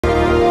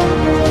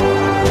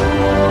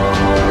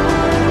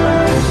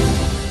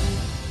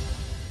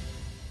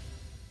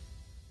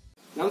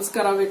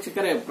ನಮಸ್ಕಾರ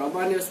ವೀಕ್ಷಕರೇ,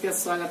 ಪ್ರಭಾ ನ್ಯೂಸ್ಗೆ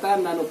ಸ್ವಾಗತ.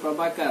 ನಾನು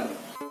ಪ್ರಭಾಕರ್.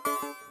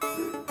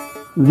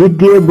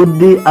 ವಿದ್ಯೆ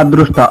ಬುದ್ಧಿ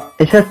ಅದೃಷ್ಟ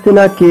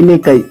ಯಶಸ್ಸಿನ ಕೀಲಿ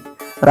ಕೈ.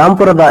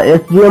 ರಾಂಪುರದ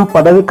SGM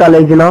ಪದವಿ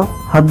ಕಾಲೇಜಿನ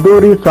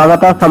ಅದ್ದೂರಿ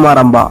ಸ್ವಾಗತ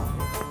ಸಮಾರಂಭ.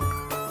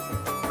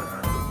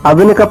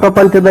 ಆಧುನಿಕ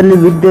ಪ್ರಪಂಚದಲ್ಲಿ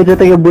ವಿದ್ಯೆ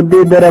ಜೊತೆಗೆ ಬುದ್ಧಿ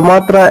ಇದ್ದರೆ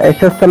ಮಾತ್ರ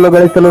ಯಶಸ್ಸನ್ನು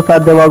ಗಳಿಸಲು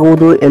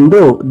ಸಾಧ್ಯವಾಗುವುದು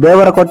ಎಂದು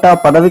ದೇವರಕೊಟ್ಟ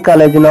ಪದವಿ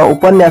ಕಾಲೇಜಿನ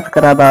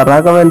ಉಪನ್ಯಾಸಕರಾದ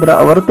ರಾಘವೇಂದ್ರ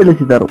ಅವರು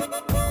ತಿಳಿಸಿದರು.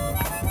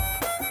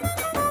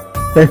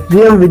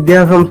 SGM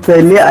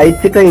ವಿದ್ಯಾಸಂಸ್ಥೆಯಲ್ಲಿ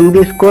ಐಚ್ಛಿಕ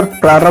ಇಂಗ್ಲಿಷ್ ಕೋರ್ಸ್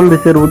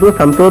ಪ್ರಾರಂಭಿಸಿರುವುದು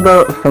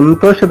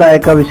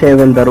ಸಂತೋಷದಾಯಕ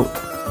ವಿಷಯವೆಂದರು.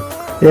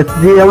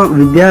 SGM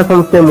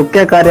ವಿದ್ಯಾಸಂಸ್ಥೆ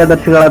ಮುಖ್ಯ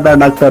ಕಾರ್ಯದರ್ಶಿಗಳಾದ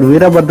ಡಾಕ್ಟರ್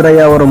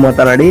ವೀರಭದ್ರಯ್ಯ ಅವರು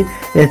ಮಾತನಾಡಿ,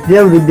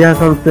 SGM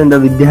ವಿದ್ಯಾಸಂಸ್ಥೆಯಿಂದ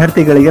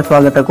ವಿದ್ಯಾರ್ಥಿಗಳಿಗೆ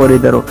ಸ್ವಾಗತ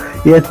ಕೋರಿದರು.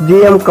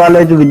 SGM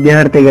ಕಾಲೇಜು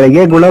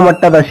ವಿದ್ಯಾರ್ಥಿಗಳಿಗೆ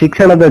ಗುಣಮಟ್ಟದ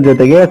ಶಿಕ್ಷಣದ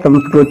ಜೊತೆಗೆ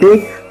ಸಂಸ್ಕೃತಿ,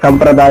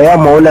 ಸಂಪ್ರದಾಯ,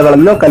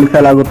 ಮೌಲ್ಯಗಳನ್ನು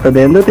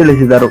ಕಲಿಸಲಾಗುತ್ತದೆ ಎಂದು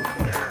ತಿಳಿಸಿದರು.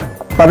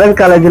 ಪದವಿ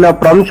ಕಾಲೇಜಿನ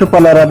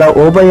ಪ್ರಾಂಶುಪಾಲರಾದ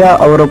ಓಬಯ್ಯ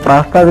ಅವರು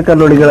ಪ್ರಾಸ್ತಾವಿಕ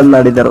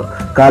ನುಡಿಗಳನ್ನಾಡಿದರು.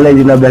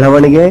 ಕಾಲೇಜಿನ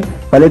ಬೆಳವಣಿಗೆ,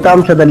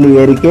 ಫಲಿತಾಂಶದಲ್ಲಿ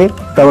ಏರಿಕೆ,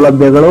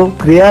 ಸೌಲಭ್ಯಗಳು,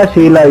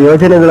 ಕ್ರಿಯಾಶೀಲ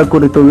ಯೋಜನೆಗಳ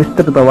ಕುರಿತು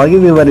ವಿಸ್ತೃತವಾಗಿ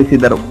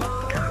ವಿವರಿಸಿದರು.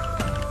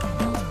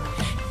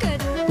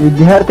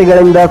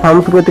 ವಿದ್ಯಾರ್ಥಿಗಳಿಂದ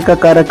ಸಾಂಸ್ಕೃತಿಕ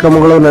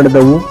ಕಾರ್ಯಕ್ರಮಗಳು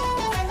ನಡೆದವು.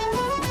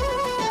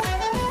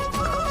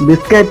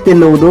 ಬಿಸ್ಕೆಟ್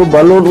ತಿನ್ನುವುದು,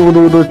 ಬಲೂನ್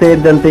ಊದುವುದು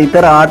ಸೇರಿದಂತೆ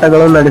ಇತರ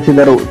ಆಟಗಳು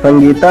ನಡೆಸಿದರು.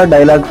 ಸಂಗೀತ,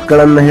 ಡೈಲಾಗ್ಸ್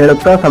ಗಳನ್ನು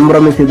ಹೇಳುತ್ತಾ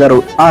ಸಂಭ್ರಮಿಸಿದರು.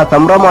 ಆ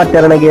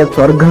ಸಂಭ್ರಮಾಚರಣೆಗೆ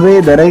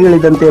ಸ್ವರ್ಗವೇ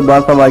ಧರೆಗಿಳಿದಂತೆ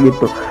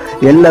ಭಾಸವಾಗಿತ್ತು.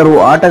 ಎಲ್ಲರೂ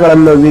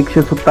ಆಟಗಳನ್ನು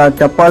ವೀಕ್ಷಿಸುತ್ತಾ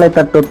ಚಪ್ಪಾಳೆ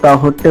ತಟ್ಟುತ್ತಾ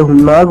ಹೊಟ್ಟೆ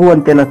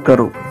ಹುಣ್ಣಾಗುವಂತೆ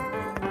ನಕ್ಕರು.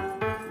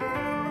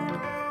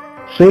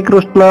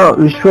 ಶ್ರೀಕೃಷ್ಣ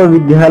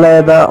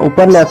ವಿಶ್ವವಿದ್ಯಾಲಯದ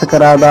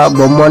ಉಪನ್ಯಾಸಕರಾದ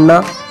ಬೊಮ್ಮಣ್ಣ,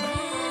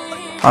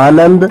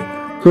 ಆನಂದ್,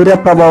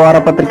 ಸೂರ್ಯಪ್ರಭಾ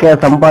ವಾರಪತ್ರಿಕೆಯ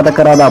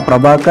ಸಂಪಾದಕರಾದ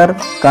ಪ್ರಭಾಕರ್,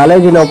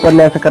 ಕಾಲೇಜಿನ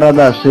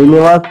ಉಪನ್ಯಾಸಕರಾದ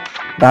ಶ್ರೀನಿವಾಸ್,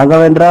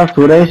 ರಾಘವೇಂದ್ರ,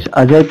 ಸುರೇಶ್,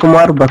 ಅಜಯ್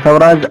ಕುಮಾರ್,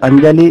 ಬಸವರಾಜ್,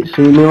 ಅಂಜಲಿ,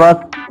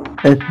 ಶ್ರೀನಿವಾಸ್,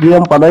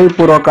 SGM ಪದವಿ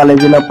ಪೂರ್ವ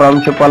ಕಾಲೇಜಿನ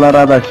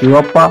ಪ್ರಾಂಶುಪಾಲರಾದ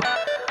ಶಿವಪ್ಪ,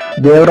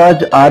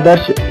 ದೇವರಾಜ್,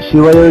 ಆದರ್ಶ್,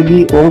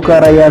 ಶಿವಯೋಗಿ,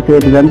 ಓಂಕಾರಯ್ಯ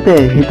ಸೇರಿದಂತೆ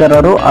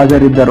ಇತರರು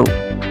ಹಾಜರಿದ್ದರು.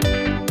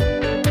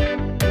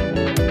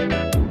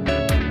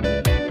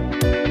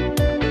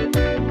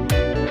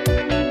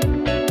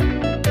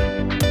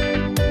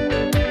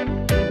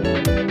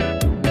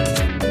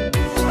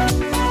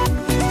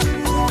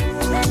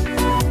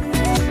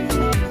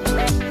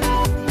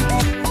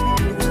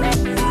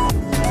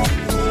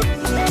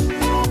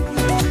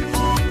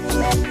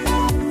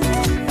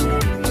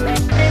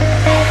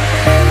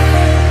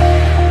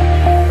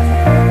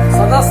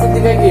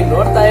 ಸುದ್ದಿಗಾಗಿ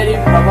ನೋಡ್ತಾ ಇರಿ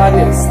ಪ್ರಭಾ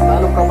ನ್ಯೂಸ್.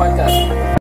 ನಾನು ಪ್ರಭಾಕರ್.